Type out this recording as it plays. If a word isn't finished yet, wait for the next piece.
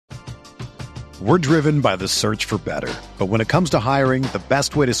We're driven by the search for better. But when it comes to hiring, the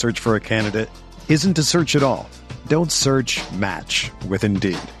best way to search for a candidate isn't to search at all. Don't search, match with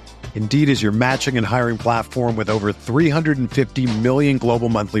Indeed. Indeed is your matching and hiring platform with over 350 million global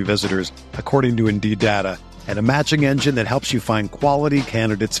monthly visitors, according to Indeed data, and a matching engine that helps you find quality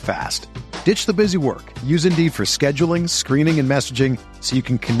candidates fast. Ditch the busy work. Use Indeed for scheduling, screening, and messaging so you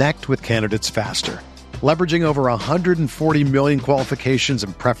can connect with candidates faster. Leveraging over 140 million qualifications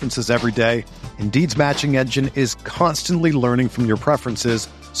and preferences every day, Indeed's matching engine is constantly learning from your preferences,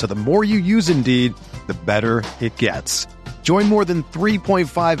 so the more you use Indeed, the better it gets. Join more than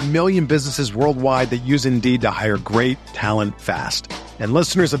 3.5 million businesses worldwide that use Indeed to hire great talent fast. And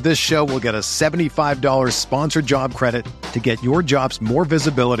listeners of this show will get a $75 sponsored job credit to get your jobs more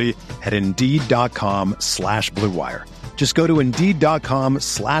visibility at Indeed.com/Blue Wire. Just go to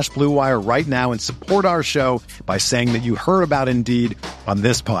Indeed.com/Blue Wire right now and support our show by saying that you heard about Indeed on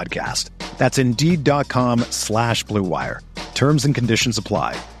this podcast. That's Indeed.com/Blue Wire. Terms and conditions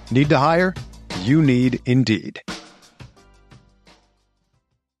apply. Need to hire? You need Indeed.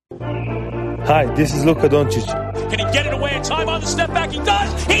 Hi, this is Luka Doncic. Can he get it away in time on the step back? He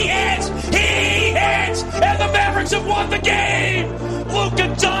does! He hits! He hits! And the Mavericks have won the game!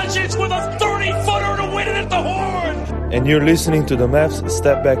 Luka Doncic with a 30-footer to win it at the horn! And you're listening to the Mavs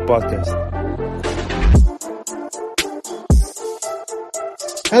Step Back Podcast.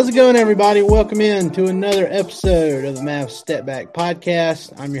 How's it going, everybody? Welcome in to another episode of the Mavs Step Back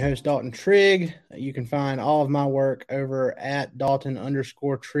Podcast. I'm your host, Dalton Trigg. You can find all of my work over at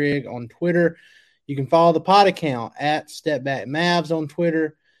Dalton_Trigg on Twitter. You can follow the pod account at StepBackMavs on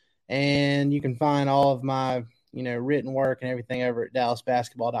Twitter. And you can find all of my, written work and everything over at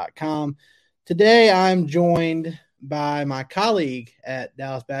DallasBasketball.com. Today, I'm joined by my colleague at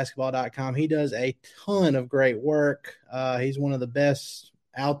DallasBasketball.com. He does a ton of great work. He's one of the best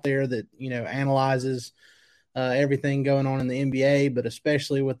out there that, analyzes everything going on in the NBA, but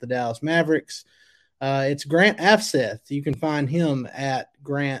especially with the Dallas Mavericks. It's Grant Afseth. You can find him at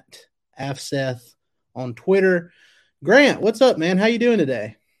Grant Afseth on Twitter. Grant, what's up, man? How you doing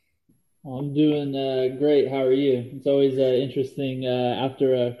today? I'm doing great. How are you? It's always interesting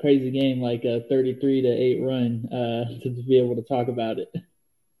after a crazy game like a 33-8 run to be able to talk about it.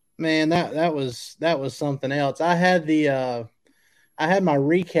 Man, that was something else. I had my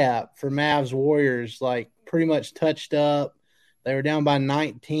recap for Mavs Warriors pretty much touched up. They were down by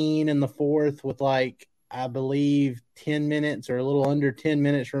 19 in the fourth with I believe 10 minutes or a little under 10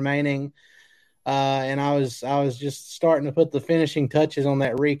 minutes remaining. And I was just starting to put the finishing touches on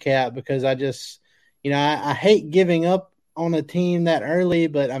that recap because I just, I hate giving up on a team that early,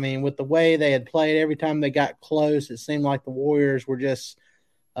 but I mean, with the way they had played, every time they got close, it seemed like the Warriors were just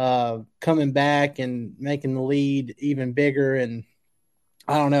coming back and making the lead even bigger. And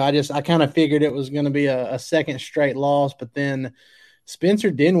I don't know. I kind of figured it was going to be a second straight loss, but then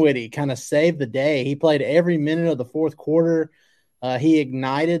Spencer Dinwiddie kind of saved the day. He played every minute of the fourth quarter. He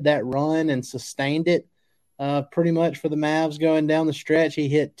ignited that run and sustained it pretty much for the Mavs going down the stretch. He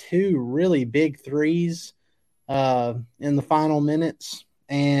hit two really big threes in the final minutes.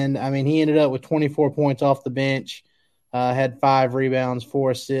 And, I mean, he ended up with 24 points off the bench, had 5 rebounds, 4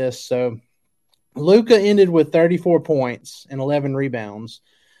 assists. So Luka ended with 34 points and 11 rebounds.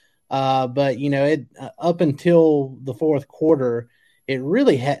 But, up until the fourth quarter, it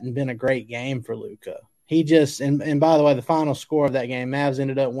really hadn't been a great game for Luka. He just, and by the way, the final score of that game, Mavs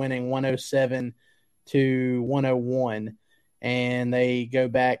ended up winning 107-101, and they go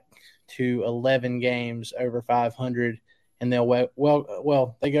back to 11 games over 500, and they'll,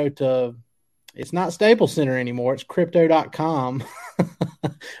 they go to, it's not Staples Center anymore, it's Crypto.com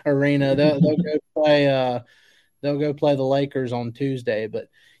arena. They'll go play the Lakers on Tuesday, but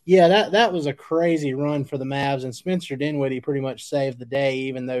yeah, that was a crazy run for the Mavs, and Spencer Dinwiddie pretty much saved the day,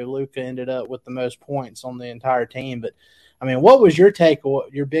 even though Luka ended up with the most points on the entire team. But, I mean, what was your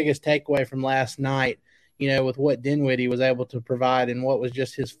biggest takeaway from last night, with what Dinwiddie was able to provide and what was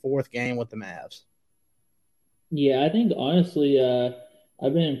just his fourth game with the Mavs? Yeah, I think, honestly, I've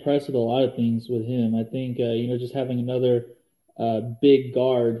been impressed with a lot of things with him. I think, just having another big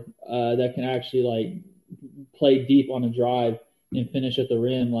guard that can actually, play deep on a drive and finish at the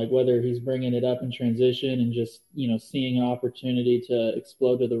rim, whether he's bringing it up in transition and just, seeing an opportunity to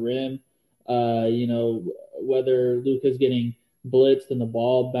explode to the rim, whether Luka's getting blitzed and the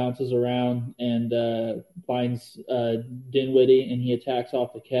ball bounces around and finds Dinwiddie and he attacks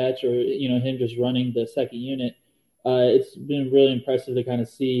off the catch, or, him just running the second unit. It's been really impressive to kind of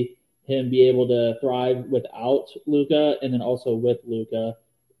see him be able to thrive without Luka and then also with Luka.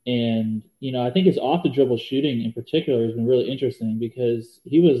 And, I think his off the dribble shooting in particular has been really interesting because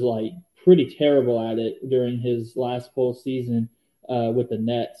he was pretty terrible at it during his last full season with the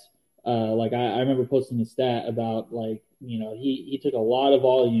Nets. Like I remember posting a stat about like, he took a lot of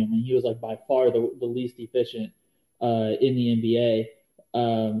volume and he was like by far the least efficient in the NBA.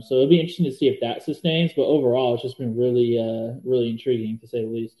 So it'll be interesting to see if that sustains. But overall, it's just been really intriguing to say the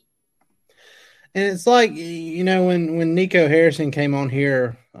least. And it's like, when Nico Harrison came on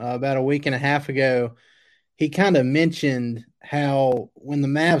here about a week and a half ago, he kind of mentioned how when the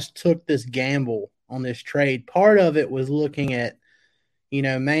Mavs took this gamble on this trade, part of it was looking at,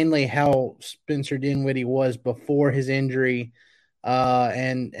 mainly how Spencer Dinwiddie was before his injury,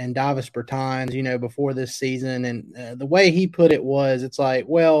 and Davis Bertans, before this season. And the way he put it was, it's like,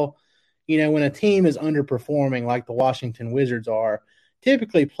 well, when a team is underperforming like the Washington Wizards are,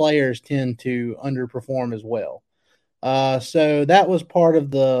 typically players tend to underperform as well. So that was part of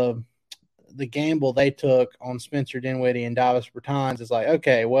the gamble they took on Spencer Dinwiddie and Davis Bertans. Is like,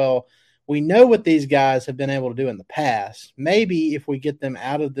 okay, well, we know what these guys have been able to do in the past. Maybe if we get them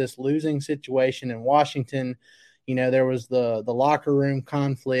out of this losing situation in Washington, there was the locker room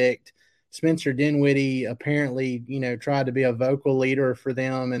conflict. Spencer Dinwiddie apparently, tried to be a vocal leader for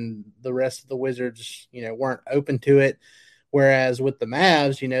them, and the rest of the Wizards, weren't open to it. Whereas with the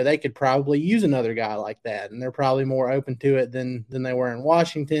Mavs, they could probably use another guy like that, and they're probably more open to it than they were in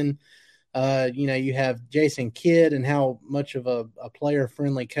Washington. You have Jason Kidd and how much of a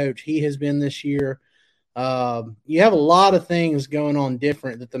player-friendly coach he has been this year. You have a lot of things going on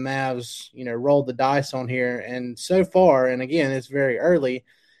different that the Mavs, rolled the dice on here. And so far, and again, it's very early,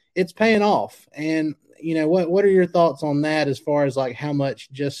 it's paying off. And, what are your thoughts on that as far as like how much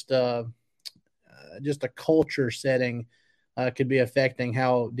just a culture setting could be affecting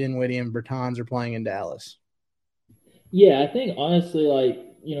how Dinwiddie and Bertans are playing in Dallas? Yeah, I think honestly, like,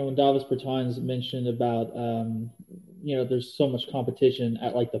 when Davis Bertans mentioned about, there's so much competition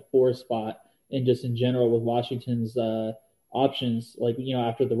at like the 4 spot and just in general with Washington's options, like,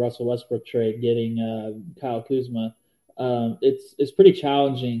 after the Russell Westbrook trade, getting Kyle Kuzma, it's pretty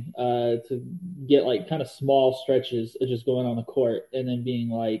challenging to get like kind of small stretches of just going on the court and then being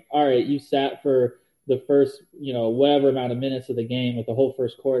like, all right, you sat for the first, whatever amount of minutes of the game with the whole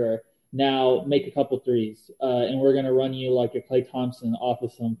first quarter. Now make a couple threes, and we're going to run you like your Klay Thompson off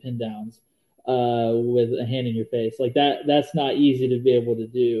of some pin downs with a hand in your face. Like that's not easy to be able to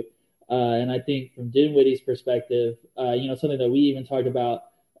do. And I think from Dinwiddie's perspective, something that we even talked about,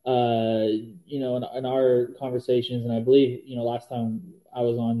 in our conversations, and I believe, last time I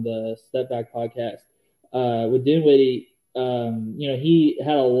was on the Step Back podcast with Dinwiddie, he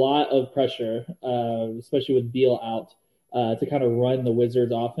had a lot of pressure, especially with Beal out, to kind of run the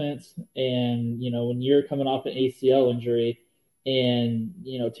Wizards offense. And, when you're coming off an ACL injury and,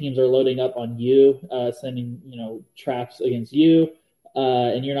 teams are loading up on you, sending, traps against you,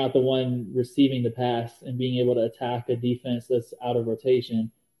 and you're not the one receiving the pass and being able to attack a defense that's out of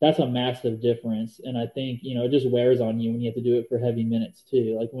rotation, that's a massive difference. And I think, it just wears on you when you have to do it for heavy minutes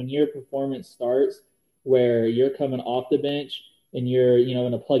too. Like when your performance starts where you're coming off the bench and you're,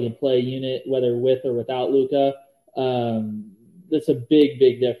 in a plug and play unit, whether with or without Luka, that's a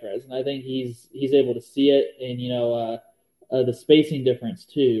big difference. And I think he's able to see it. And, the spacing difference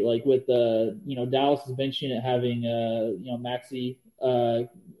too, like with Dallas's bench unit having, Maxi,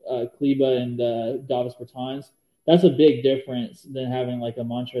 Kleba and Davis Bertans, that's a big difference than having like a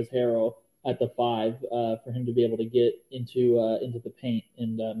Montrezl Harrell at the 5 for him to be able to get into the paint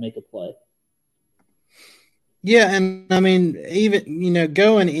and make a play. Yeah, and I mean, even,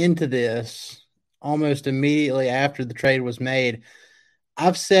 going into this almost immediately after the trade was made,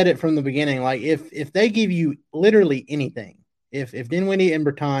 I've said it from the beginning, like if they give you literally anything, if Dinwiddie and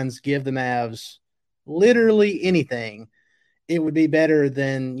Bertans give the Mavs literally anything, it would be better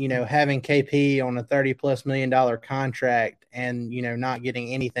than, having KP on a $30+ million contract and, not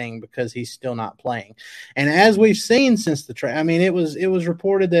getting anything because he's still not playing. And as we've seen since the trade, I mean, it was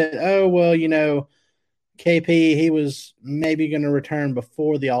reported that, oh, well, KP, he was maybe going to return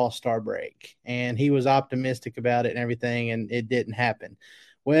before the All-Star break, and he was optimistic about it and everything, and it didn't happen.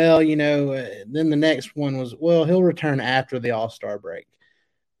 Well, then the next one was, well, he'll return after the All-Star break.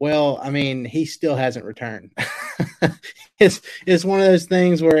 Well, I mean, he still hasn't returned. It's one of those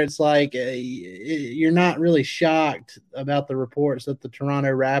things where it's like you're not really shocked about the reports that the Toronto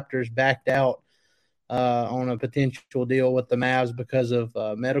Raptors backed out on a potential deal with the Mavs because of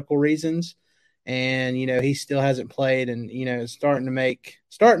medical reasons. And, he still hasn't played, and, it's starting to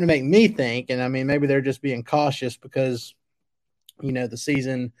make me think, and I mean, maybe they're just being cautious because, the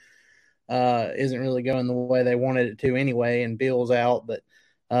season isn't really going the way they wanted it to anyway, and Bill's out, but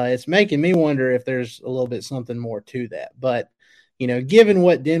it's making me wonder if there's a little bit something more to that. But, given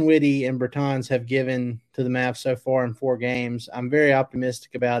what Dinwiddie and Bertans have given to the Mavs so far in 4 games, I'm very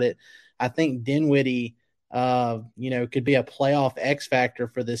optimistic about it. I think Dinwiddie, could be a playoff X factor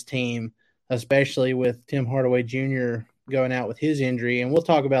for this team, especially with Tim Hardaway Jr. going out with his injury. And we'll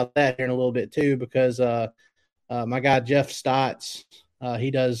talk about that here in a little bit too, because my guy Jeff Stotts,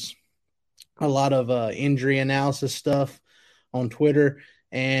 he does a lot of injury analysis stuff on Twitter.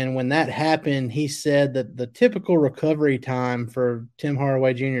 And when that happened, he said that the typical recovery time for Tim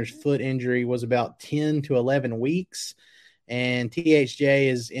Hardaway Jr.'s foot injury was about 10 to 11 weeks. And THJ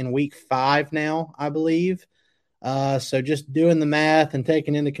is in week 5 now, I believe. So just doing the math and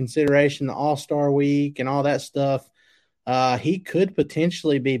taking into consideration the All-Star week and all that stuff, he could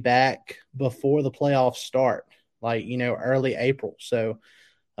potentially be back before the playoffs start, early April. So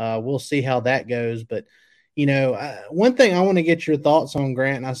we'll see how that goes. But one thing I want to get your thoughts on,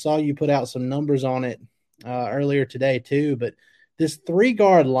 Grant, and I saw you put out some numbers on it earlier today too, but this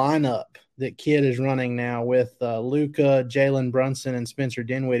 3-guard lineup that Kidd is running now with Luka, Jalen Brunson, and Spencer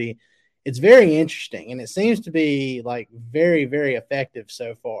Dinwiddie, it's very interesting, and it seems to be very, very effective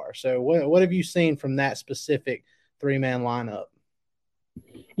so far. So what have you seen from that specific 3-man lineup?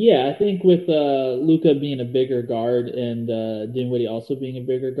 Yeah, I think with Luka being a bigger guard and Dinwiddie also being a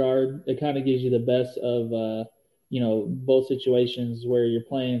bigger guard, it kind of gives you the best of both situations where you're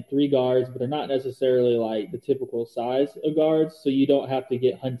playing 3 guards, but they're not necessarily the typical size of guards, so you don't have to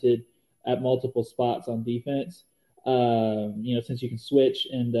get hunted at multiple spots on defense. Since you can switch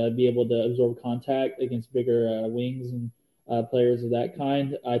and be able to absorb contact against bigger wings and players of that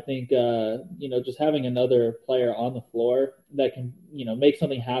kind. I think, just having another player on the floor that can, make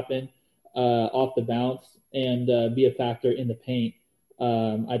something happen off the bounce and be a factor in the paint,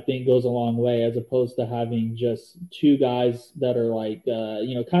 I think goes a long way, as opposed to having just 2 guys that are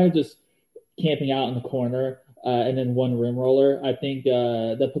kind of just camping out in the corner and then 1 rim roller. I think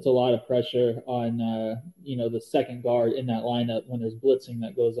that puts a lot of pressure on, the second guard in that lineup when there's blitzing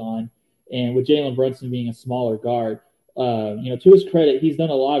that goes on. And with Jalen Brunson being a smaller guard, to his credit, he's done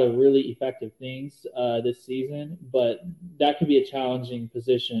a lot of really effective things this season, but that could be a challenging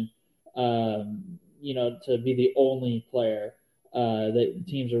position, to be the only player that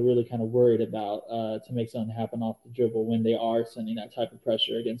teams are really kind of worried about to make something happen off the dribble when they are sending that type of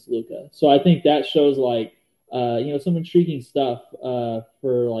pressure against Luka. So I think that shows some intriguing stuff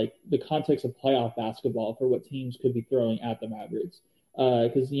for the context of playoff basketball for what teams could be throwing at the Mavericks.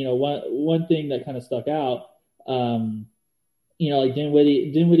 Because one thing that kind of stuck out,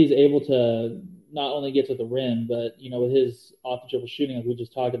 Dinwiddie's able to not only get to the rim, but with his off the dribble shooting, as we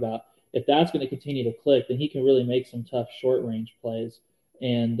just talked about, if that's going to continue to click, then he can really make some tough short range plays.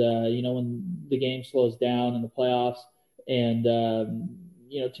 And when the game slows down in the playoffs and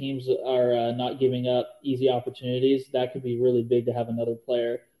teams are not giving up easy opportunities, that could be really big to have another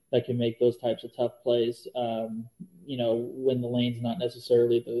player that can make those types of tough plays, when the lane's not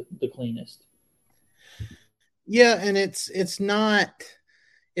necessarily the cleanest. Yeah, and it's not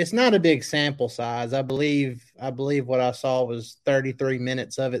a big sample size. I believe what I saw was 33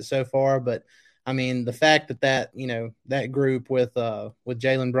 minutes of it so far, but I mean the fact that group with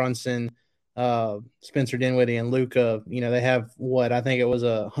Jalen Brunson, Spencer Dinwiddie, and Luka, they have I think it was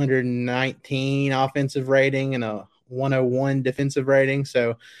 119 offensive rating and a 101 defensive rating.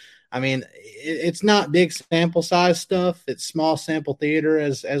 So, I mean, it's not big sample size stuff. It's small sample theater,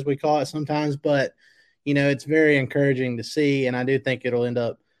 as we call it sometimes, but it's very encouraging to see, and I do think it'll end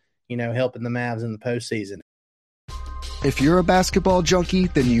up, helping the Mavs in the postseason. If you're a basketball junkie,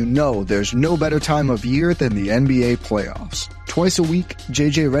 then there's no better time of year than the NBA playoffs. Twice a week,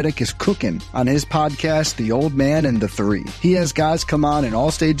 JJ Redick is cooking on his podcast, The Old Man and the Three. He has guys come on in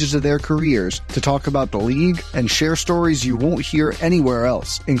all stages of their careers to talk about the league and share stories you won't hear anywhere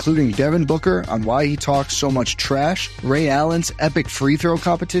else, including Devin Booker on why he talks so much trash, Ray Allen's epic free throw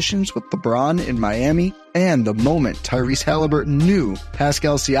competitions with LeBron in Miami, and the moment Tyrese Halliburton knew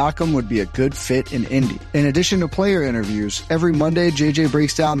Pascal Siakam would be a good fit in Indy. In addition to player interviews, every Monday JJ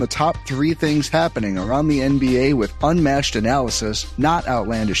breaks down the top 3 things happening around the NBA with unmatched analysis, not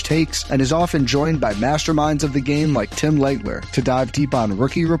outlandish takes, and is often joined by masterminds of the game like Tim Legler to dive deep on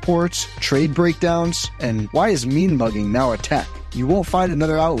rookie reports, trade breakdowns, and why is mean mugging now a tech. You won't find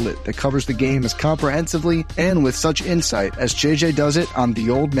another outlet that covers the game as comprehensively and with such insight as JJ does it on The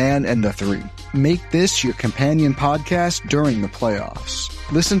Old Man and the Three. Make this your companion podcast during the playoffs.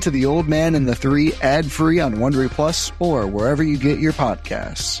 Listen to The Old Man and the Three ad-free on Wondery Plus or wherever you get your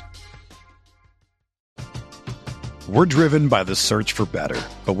podcasts. We're driven by the search for better.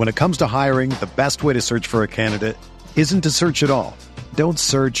 But when it comes to hiring, the best way to search for a candidate isn't to search at all. Don't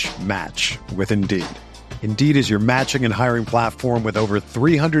search, match with Indeed. Indeed is your matching and hiring platform with over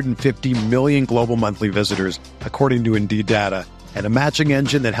 350 million global monthly visitors, according to Indeed data, and a matching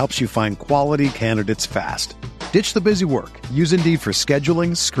engine that helps you find quality candidates fast. Ditch the busy work. Use Indeed for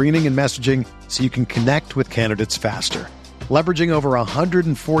scheduling, screening, and messaging so you can connect with candidates faster. Leveraging over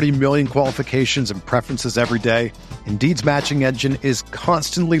 140 million qualifications and preferences every day, Indeed's matching engine is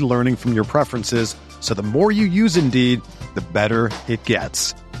constantly learning from your preferences, so the more you use Indeed, the better it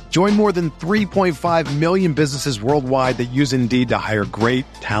gets. Join more than 3.5 million businesses worldwide that use Indeed to hire great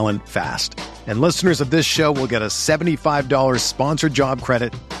talent fast. And listeners of this show will get a $75 sponsored job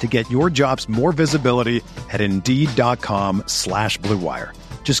credit to get your jobs more visibility at Indeed.com/Blue Wire.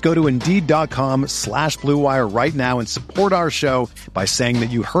 Just go to Indeed.com/Blue Wire right now and support our show by saying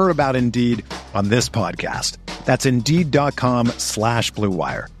that you heard about Indeed on this podcast. That's Indeed.com/Blue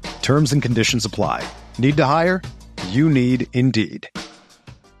Wire. Terms and conditions apply. Need to hire? You need Indeed.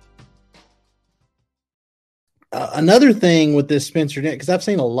 Another thing with this Spencer Dinwiddie, because I've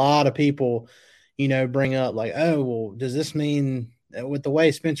seen a lot of people, bring up like, oh, well, does this mean with the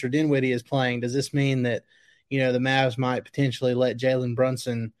way Spencer Dinwiddie is playing, does this mean that, the Mavs might potentially let Jalen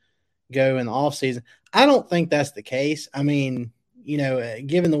Brunson go in the offseason? I don't think that's the case. I mean,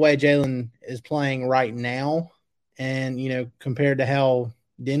 given the way Jalen is playing right now and, compared to how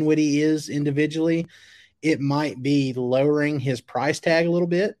Dinwiddie is individually, it might be lowering his price tag a little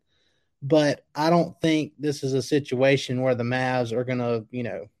bit. But I don't think this is a situation where the Mavs are going to,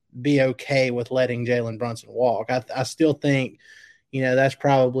 be okay with letting Jalen Brunson walk. I still think, that's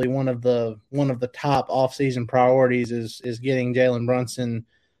probably one of the top offseason priorities is getting Jalen Brunson,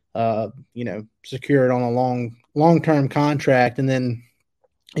 secured on a long-term contract. And then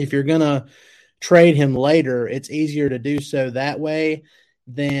if you're going to trade him later, it's easier to do so that way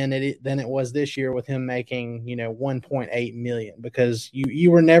than it was this year with him making, $1.8 million, because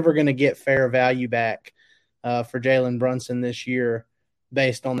you were never going to get fair value back for Jalen Brunson this year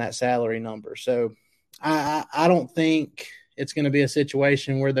based on that salary number. So I don't think it's going to be a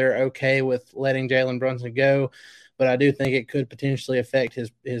situation where they're okay with letting Jalen Brunson go, but I do think it could potentially affect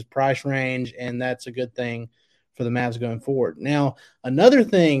his price range, and that's a good thing for the Mavs going forward. Now, another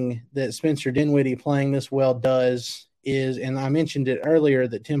thing that Spencer Dinwiddie playing this well does is, and I mentioned it earlier,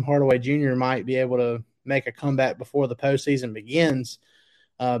 that Tim Hardaway Jr. might be able to make a comeback before the postseason begins,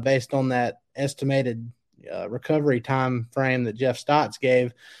 based on that estimated recovery time frame that Jeff Stotts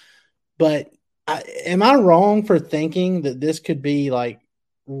gave. But am I wrong for thinking that this could be like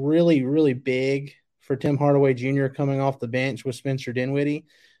really, really big for Tim Hardaway Jr. coming off the bench with Spencer Dinwiddie?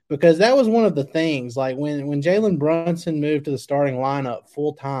 Because that was one of the things, like when Jalen Brunson moved to the starting lineup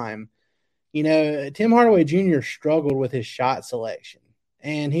full time, Tim Hardaway Jr. struggled with his shot selection,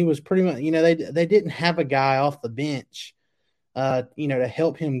 and he was pretty much, they didn't have a guy off the bench, to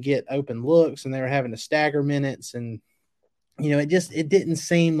help him get open looks, and they were having to stagger minutes, and it didn't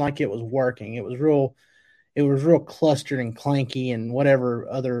seem like it was working. It was real clustered and clanky and whatever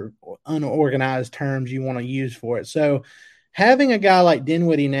other unorganized terms you want to use for it. So having a guy like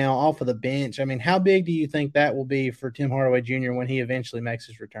Dinwiddie now off of the bench, I mean, how big do you think that will be for Tim Hardaway Jr. when he eventually makes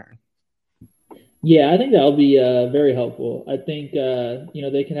his return? Yeah, I think that'll be very helpful. I think,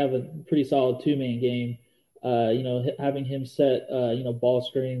 they can have a pretty solid two-man game, having him set, ball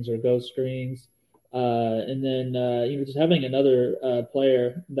screens or ghost screens. And then, just having another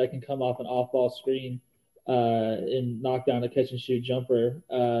player that can come off an off-ball screen and knock down a catch-and-shoot jumper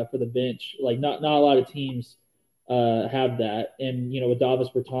for the bench. Like, not a lot of teams have that. And, with Davis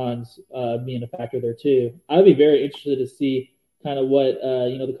Bertans being a factor there too. I'd be very interested to see kind of what,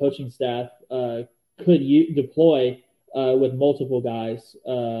 the coaching staff could deploy with multiple guys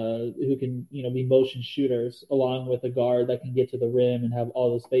who can, be motion shooters, along with a guard that can get to the rim and have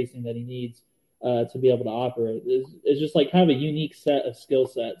all the spacing that he needs to be able to operate. It's just like kind of a unique set of skill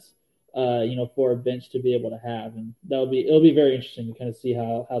sets, for a bench to be able to have. And it'll be very interesting to kind of see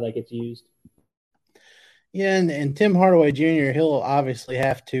how that gets used. Yeah, and Tim Hardaway Jr., he'll obviously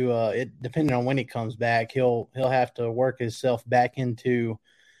have to, depending on when he comes back, he'll have to work himself back into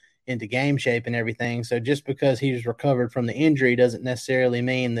game shape and everything. So just because he's recovered from the injury doesn't necessarily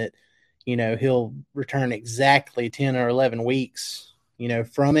mean that, he'll return exactly 10 or 11 weeks,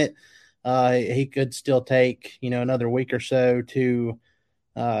 from it. He could still take, another week or so to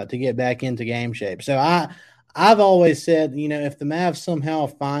get back into game shape. So I've always said, if the Mavs somehow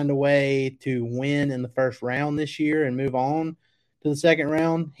find a way to win in the first round this year and move on to the second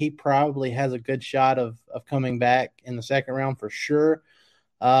round, he probably has a good shot of coming back in the second round for sure.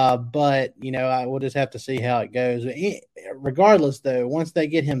 But I will just have to see how it goes. Regardless, though, once they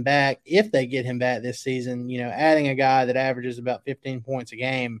get him back, if they get him back this season, adding a guy that averages about 15 points a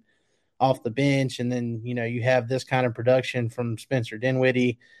game off the bench. And then, you have this kind of production from Spencer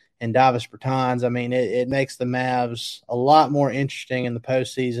Dinwiddie and Davis Bertans. I mean, it makes the Mavs a lot more interesting in the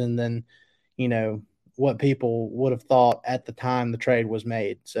postseason than, what people would have thought at the time the trade was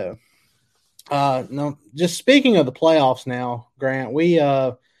made. So, no, just speaking of the playoffs now, Grant,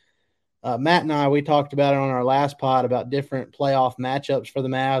 Matt and I, we talked about it on our last pod about different playoff matchups for the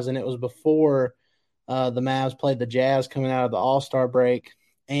Mavs, and it was before the Mavs played the Jazz coming out of the All-Star break.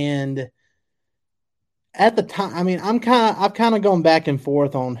 And at the time, I mean, I've kind of gone back and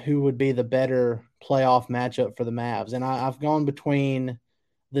forth on who would be the better playoff matchup for the Mavs, and I've gone between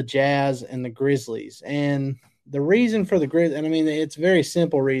the Jazz and the Grizzlies. And the reason for the Grizzlies, and I mean, it's a very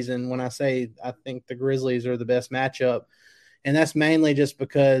simple reason when I say I think the Grizzlies are the best matchup. And that's mainly just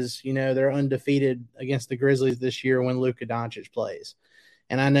because, they're undefeated against the Grizzlies this year when Luka Doncic plays.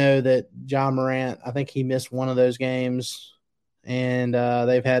 And I know that Ja Morant, I think he missed one of those games. And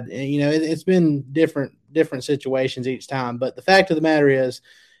they've had, it's been different situations each time. But the fact of the matter is,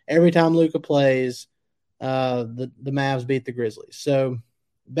 every time Luka plays, the Mavs beat the Grizzlies. So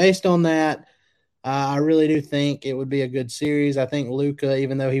based on that, I really do think it would be a good series. I think Luka,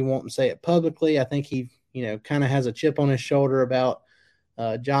 even though he won't say it publicly, I think he kind of has a chip on his shoulder about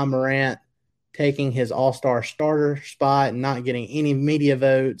Ja Morant taking his all-star starter spot and not getting any media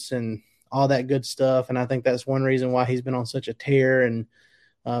votes and all that good stuff. And I think that's one reason why he's been on such a tear and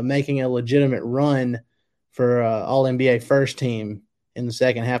making a legitimate run for All-NBA first team in the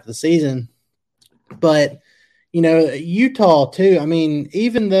second half of the season. But, Utah too, I mean,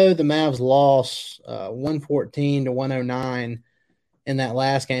 even though the Mavs lost 114 to 109 in that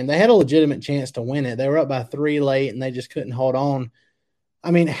last game, they had a legitimate chance to win it. They were up by 3 late and they just couldn't hold on.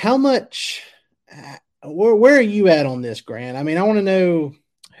 I mean, how much where are you at on this, Grant? I mean, I want to know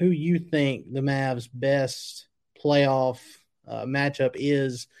who you think the Mavs' best playoff matchup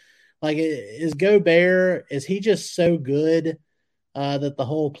is. Like, is Gobert, is he just so good that the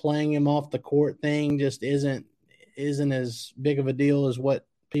whole playing him off the court thing just isn't as big of a deal as what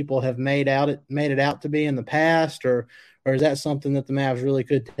people have made it out to be in the past, or is that something that the Mavs really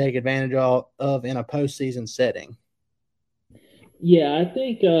could take advantage of in a postseason setting? Yeah, I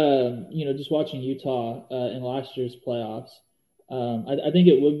think just watching Utah in last year's playoffs, I think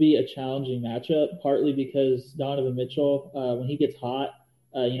it would be a challenging matchup, partly because Donovan Mitchell, when he gets hot,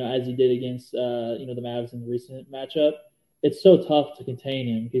 as he did against the Mavs in the recent matchup, it's so tough to contain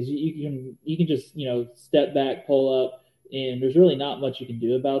him because you can just step back, pull up, and there's really not much you can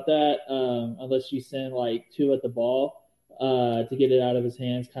do about that unless you send like 2 at the ball to get it out of his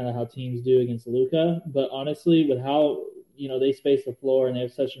hands, kind of how teams do against Luka. But honestly, with how they space the floor and they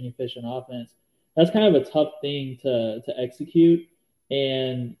have such an efficient offense, that's kind of a tough thing to execute.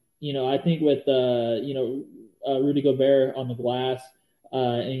 And I think with Rudy Gobert on the glass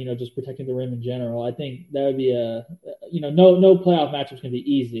and just protecting the rim in general, I think that would be no playoff matchup is going to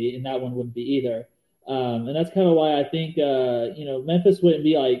be easy, and that one wouldn't be either. And that's kind of why I think Memphis wouldn't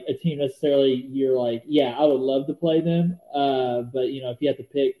be like a team necessarily you're like, yeah, I would love to play them, but if you have to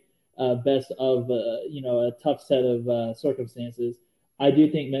pick best of a tough set of circumstances, I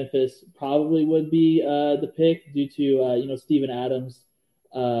do think Memphis probably would be the pick due to Steven Adams'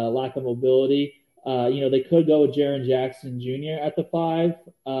 lack of mobility. They could go with Jaren Jackson Jr. at the 5.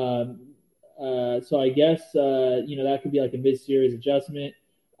 So I guess that could be like a mid-series adjustment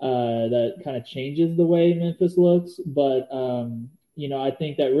that kind of changes the way Memphis looks. But I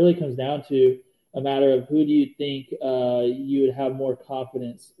think that really comes down to a matter of who do you think you would have more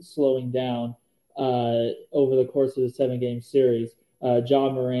confidence slowing down over the course of the 7-game series, Ja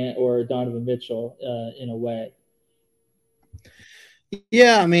Morant or Donovan Mitchell in a way.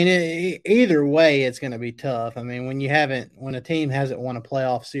 Yeah, I mean, either way, it's going to be tough. I mean, when a team hasn't won a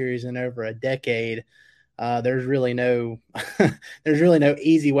playoff series in over a decade, there's really no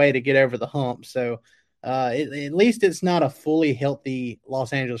easy way to get over the hump. So at least it's not a fully healthy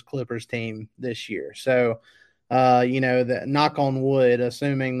Los Angeles Clippers team this year. So the knock on wood,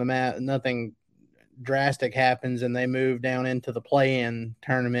 assuming nothing drastic happens and they move down into the play-in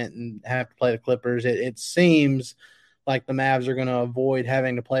tournament and have to play the Clippers, it seems like the Mavs are going to avoid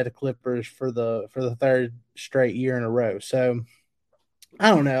having to play the Clippers for the 3rd straight year in a row. So I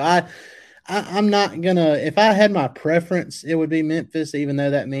don't know. I'm not gonna. If I had my preference, it would be Memphis, even though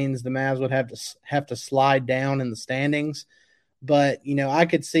that means the Mavs would have to slide down in the standings. But I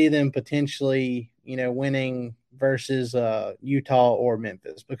could see them potentially winning versus Utah or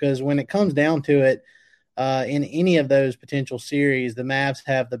Memphis, because when it comes down to it, in any of those potential series, the Mavs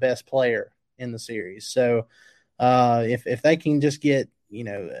have the best player in the series. So if they can just get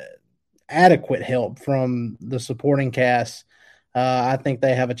adequate help from the supporting cast, I think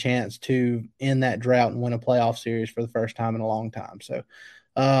they have a chance to end that drought and win a playoff series for the first time in a long time. So,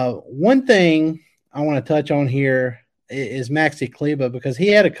 one thing I want to touch on here is Maxi Kleba, because he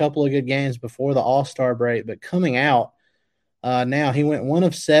had a couple of good games before the All-Star break, but coming out now he went 1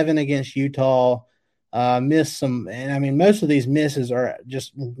 of 7 against Utah. Missed some, and I mean, most of these misses are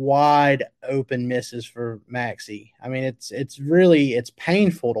just wide open misses for Maxi. I mean, it's really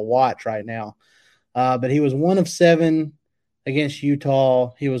painful to watch right now. But he was 1 of 7 against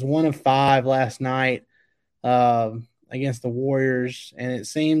Utah. He was 1 of 5 last night against the Warriors, and it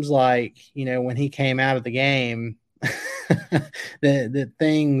seems like, you know, when he came out of the game, that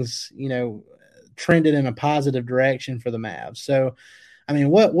things, you know, trended in a positive direction for the Mavs. So, I mean,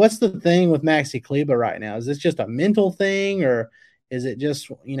 what's the thing with Maxi Kleba right now? Is this just a mental thing, or is it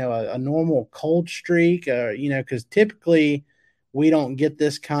just, you know, a normal cold streak? You know, because typically we don't get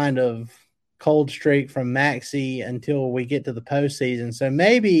this kind of cold streak from Maxi until we get to the postseason. So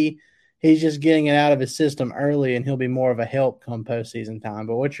maybe he's just getting it out of his system early, and he'll be more of a help come postseason time.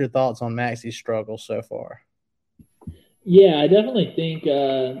 But what's your thoughts on Maxi's struggle so far? Yeah, I definitely think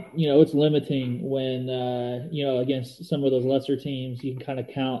you know, it's limiting when you know, against some of those lesser teams, you can kind of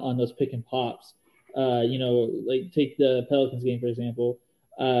count on those pick and pops. You know, like take the Pelicans game for example.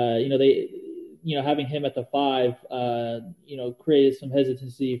 You know, they, you know, having him at the 5, you know, created some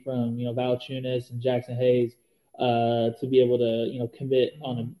hesitancy from, you know, Valanciunas and Jackson Hayes to be able to, you know, commit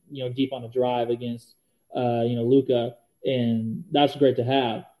on a, you know, deep on a drive against you know, Luka, and that's great to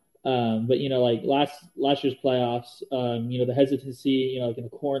have. But you know, like last year's playoffs, you know, the hesitancy, you know, like in the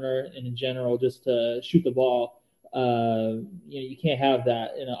corner and in general, just to shoot the ball, you know, you can't have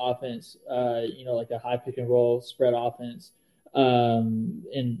that in an offense, you know, like a high pick and roll spread offense, and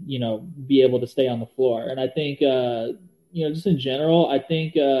you know, be able to stay on the floor. And I think, you know, just in general, I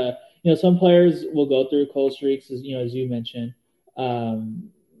think, you know, some players will go through cold streaks, as you know, as you mentioned.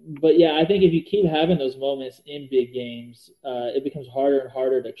 But yeah, I think if you keep having those moments in big games, it becomes harder and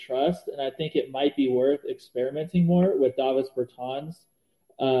harder to trust. And I think it might be worth experimenting more with Davis Bertans,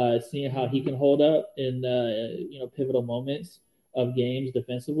 seeing how he can hold up in you know, pivotal moments of games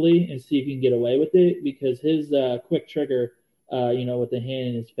defensively, and see if you can get away with it, because his quick trigger, you know, with the hand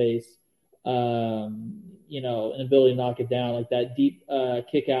in his face, you know, an ability to knock it down, like that deep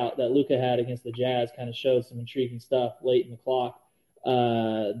kick out that Luka had against the Jazz, kind of shows some intriguing stuff late in the clock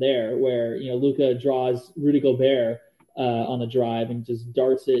there, where, you know, Luka draws Rudy Gobert on the drive and just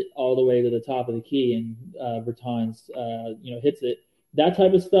darts it all the way to the top of the key, and Bertans you know, hits it. That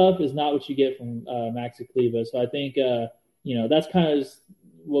type of stuff is not what you get from Maxi Kleba. So I think you know, that's kind of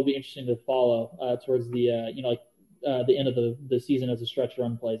will be interesting to follow towards the you know, like the end of the season as the stretch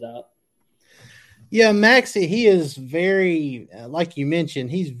run plays out. Yeah, Maxi, he is very, like you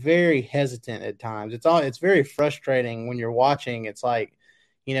mentioned, he's very hesitant at times. It's very frustrating when you're watching. It's like,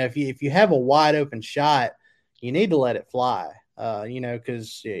 you know, if you have a wide open shot, you need to let it fly. You know,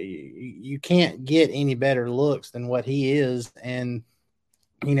 because you can't get any better looks than what he is, and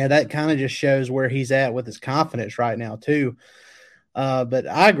you know, that kind of just shows where he's at with his confidence right now too. But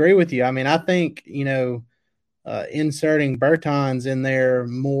I agree with you. I mean, I think, you know, inserting Bertans in there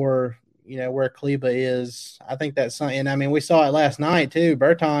more, you know, where Kleba is, I think that's something. And I mean, we saw it last night too.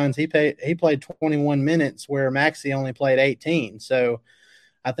 Bertans, he played 21 minutes where Maxi only played 18. So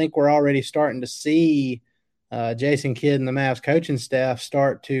I think we're already starting to see Jason Kidd and the Mavs coaching staff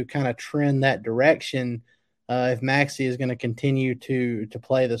start to kind of trend that direction if Maxi is going to continue to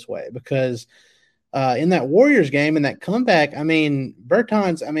play this way. Because in that Warriors game, in that comeback, I mean,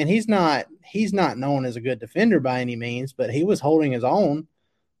 Bertans, I mean, he's not known as a good defender by any means, but he was holding his own.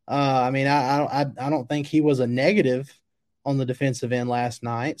 I mean, I don't think he was a negative on the defensive end last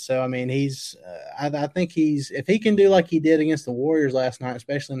night. So I mean, I think if he can do like he did against the Warriors last night,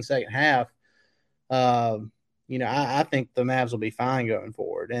 especially in the second half, you know, I think the Mavs will be fine going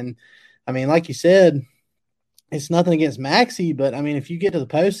forward. And I mean, like you said, it's nothing against Maxi, but I mean, if you get to the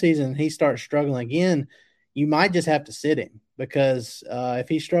postseason and he starts struggling again, you might just have to sit him, because if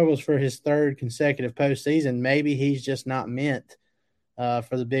he struggles for his 3rd consecutive postseason, maybe he's just not meant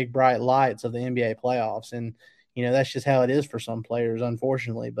for the big bright lights of the NBA playoffs. And, you know, that's just how it is for some players,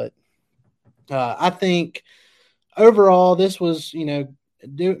 unfortunately. But I think overall, this was, you know,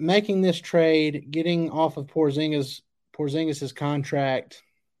 making this trade, getting off of Porzingis's contract.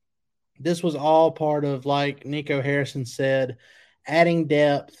 This was all part of, like Nico Harrison said, adding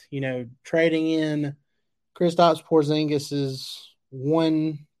depth, you know, trading in Kristaps Porzingis's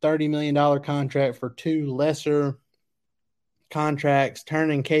 $130 million contract for 2 lesser contracts,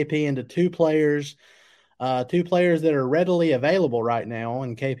 turning KP into 2 players that are readily available right now,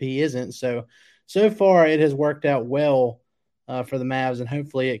 and KP isn't. So far it has worked out well for the Mavs, and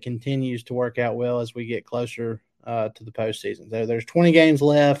hopefully it continues to work out well as we get closer to the postseason. There's 20 games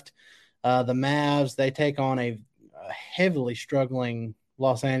left. The Mavs, they take on a heavily struggling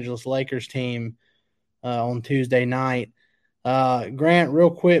Los Angeles Lakers team on Tuesday night. Grant,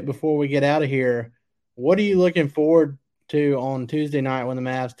 real quick before we get out of here, what are you looking forward to on Tuesday night when the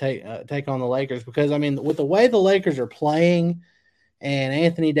Mavs take on the Lakers? Because, I mean, with the way the Lakers are playing and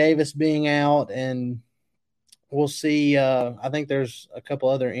Anthony Davis being out, and we'll see. I think there's a couple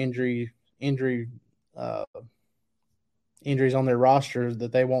other injuries on their roster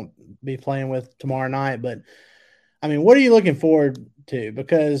that they won't be playing with tomorrow night. But, I mean, what are you looking forward to?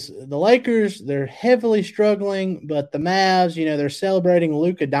 Because the Lakers, they're heavily struggling, but the Mavs, they're celebrating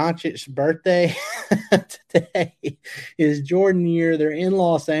Luka Doncic's birthday. Today is Jordan year. They're in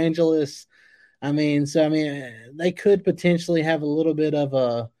Los Angeles. They could potentially have a little bit of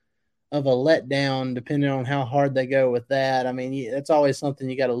a letdown depending on how hard they go with that. I mean, that's always something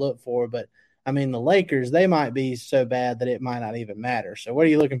you got to look for. But, I mean, the Lakers, they might be so bad that it might not even matter. So what are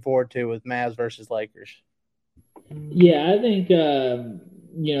you looking forward to with Mavs versus Lakers? Yeah, I think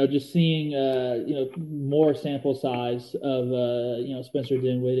just seeing more sample size of Spencer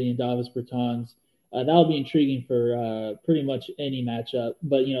Dinwiddie and Davis Bertans, that'll be intriguing for pretty much any matchup.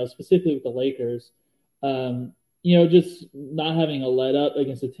 But specifically with the Lakers, just not having a let up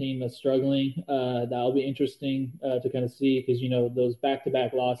against a team that's struggling, that'll be interesting to kind of see because those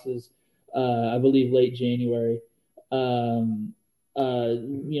back-to-back losses, I believe late January.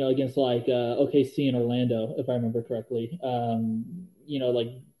 Against like OKC and Orlando, if I remember correctly. Like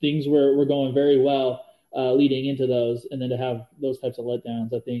things were going very well leading into those, and then to have those types of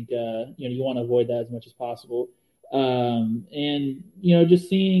letdowns, I think you want to avoid that as much as possible. And just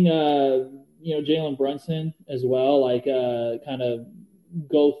seeing Jalen Brunson as well, like kind of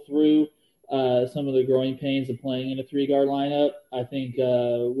go through some of the growing pains of playing in a 3-guard lineup, I think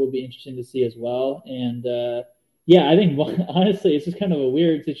will be interesting to see as well. And yeah, I think honestly it's just kind of a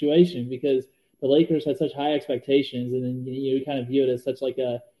weird situation because the Lakers had such high expectations, and then you kind of view it as such like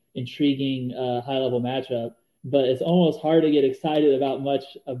a intriguing high-level matchup. But it's almost hard to get excited about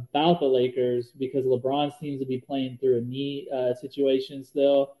much about the Lakers because LeBron seems to be playing through a knee situation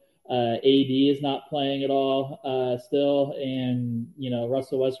still. AD is not playing at all still, and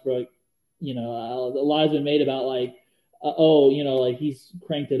Russell Westbrook. A lot has been made about like, like he's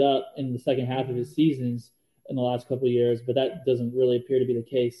cranked it up in the second half of his seasons in the last couple of years, but that doesn't really appear to be the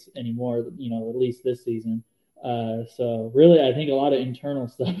case anymore, at least this season. So really, I think a lot of internal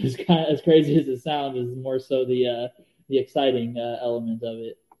stuff is kind of, as crazy as it sounds, is more so the exciting element of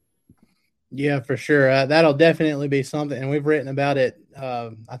it. Yeah, for sure. That'll definitely be something. And we've written about it.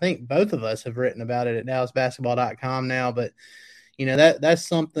 I think both of us have written about it at DallasBasketball.com now, but that's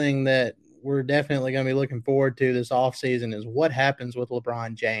something that we're definitely going to be looking forward to this offseason is what happens with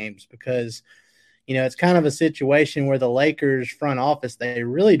LeBron James, because it's kind of a situation where the Lakers front office, they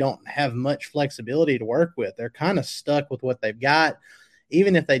really don't have much flexibility to work with. They're kind of stuck with what they've got.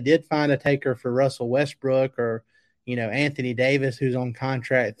 Even if they did find a taker for Russell Westbrook or, Anthony Davis, who's on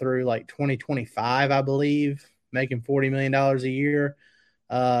contract through like 2025, I believe, making $40 million a year,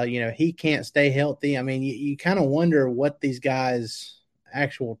 he can't stay healthy. I mean, you kind of wonder what these guys'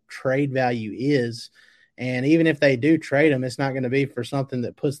 actual trade value is. And even if they do trade him, it's not going to be for something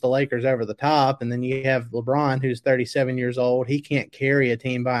that puts the Lakers over the top. And then you have LeBron, who's 37 years old. He can't carry a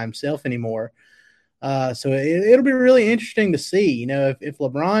team by himself anymore. So it'll be really interesting to see, if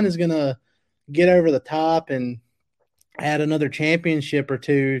LeBron is going to get over the top and add another championship or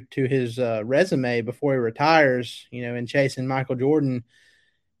two to his resume before he retires, and chasing Michael Jordan,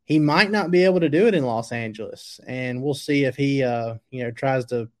 he might not be able to do it in Los Angeles. And we'll see if he, tries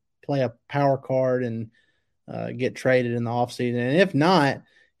to play a power card and get traded in the offseason. And if not,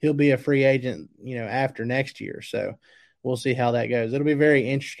 he'll be a free agent, after next year. So we'll see how that goes. It'll be very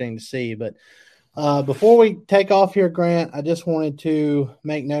interesting to see. But before we take off here, Grant, I just wanted to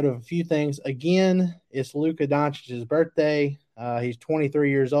make note of a few things. Again, it's Luka Doncic's birthday. He's 23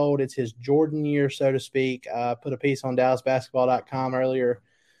 years old. It's his Jordan year, so to speak. I put a piece on DallasBasketball.com earlier,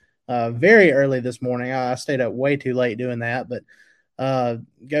 very early this morning. I stayed up way too late doing that, but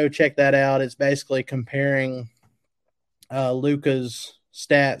go check that out. It's basically comparing Luka's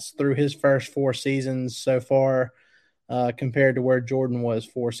stats through his first 4 seasons so far compared to where Jordan was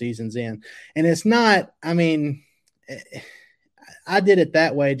 4 seasons in. And it's not, I did it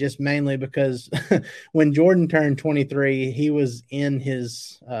that way just mainly because when Jordan turned 23, he was in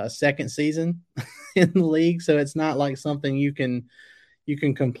his second season in the league. So it's not like something you can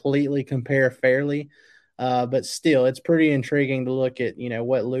completely compare fairly. But still, it's pretty intriguing to look at,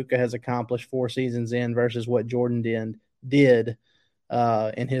 what Luka has accomplished 4 seasons in versus what Jordan did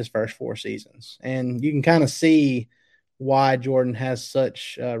in his first 4 seasons. And you can kind of see why Jordan has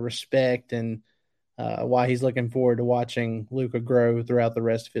such respect and why he's looking forward to watching Luka grow throughout the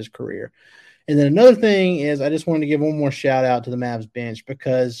rest of his career. And then another thing is I just wanted to give one more shout out to the Mavs bench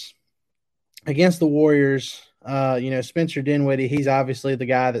because against the Warriors, Spencer Dinwiddie, he's obviously the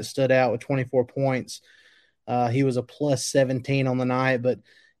guy that stood out with 24 points. He was a plus 17 on the night, but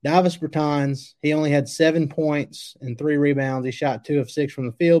Davis Bertans, he only had 7 points and 3 rebounds. He shot 2 of 6 from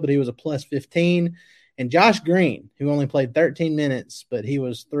the field, but he was a plus 15. And Josh Green, who only played 13 minutes, but he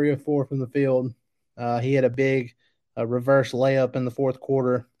was 3 of 4 from the field. He had a big reverse layup in the fourth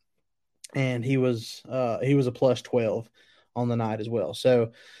quarter, and he was a plus 12 on the night as well.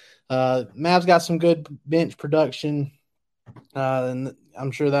 So Mavs got some good bench production, and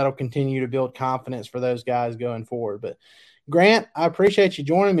I'm sure that'll continue to build confidence for those guys going forward. But Grant, I appreciate you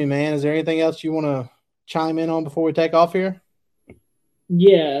joining me, man. Is there anything else you want to chime in on before we take off here?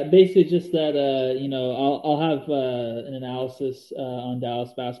 Yeah, basically just that, I'll have an analysis on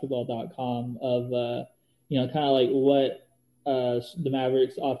DallasBasketball.com of, kind of like what the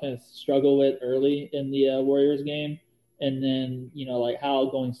Mavericks offense struggle with early in the Warriors game. And then, like how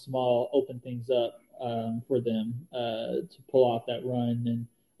going small opened things up for them to pull off that run. And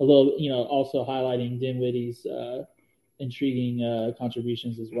a little, also highlighting Dinwiddie's intriguing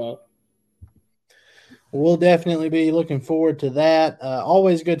contributions as well. We'll definitely be looking forward to that.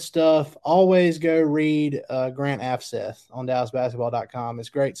 Always good stuff. Always go read Grant Afseth on DallasBasketball.com. It's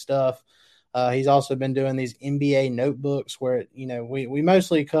great stuff. He's also been doing these NBA notebooks where, we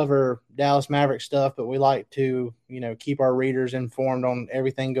mostly cover Dallas Maverick stuff, but we like to, keep our readers informed on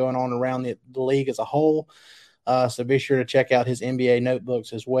everything going on around the league as a whole. So be sure to check out his NBA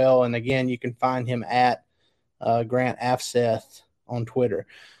notebooks as well. And again, you can find him at Grant Afseth on Twitter.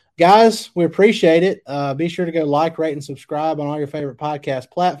 Guys, we appreciate it. Be sure to go like, rate, and subscribe on all your favorite podcast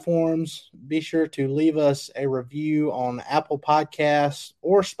platforms. Be sure to leave us a review on Apple Podcasts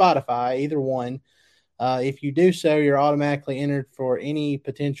or Spotify, either one. If you do so, you're automatically entered for any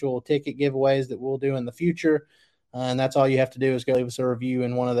potential ticket giveaways that we'll do in the future. And that's all you have to do is go leave us a review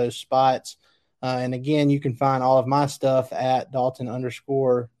in one of those spots. And again, you can find all of my stuff at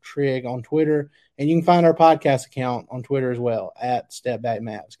Dalton_Trigg on Twitter. And you can find our podcast account on Twitter as well at Step Back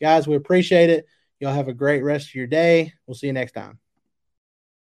Mavs. Guys, we appreciate it. Y'all have a great rest of your day. We'll see you next time.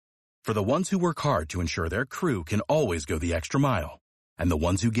 For the ones who work hard to ensure their crew can always go the extra mile, and the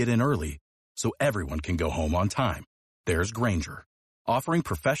ones who get in early so everyone can go home on time, there's Grainger, offering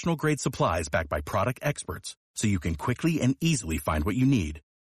professional-grade supplies backed by product experts so you can quickly and easily find what you need.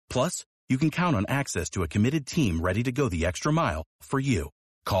 Plus, you can count on access to a committed team ready to go the extra mile for you.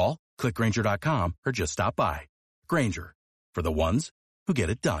 Call, click Grainger.com, or just stop by. Grainger, for the ones who get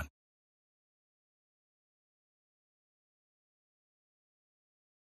it done.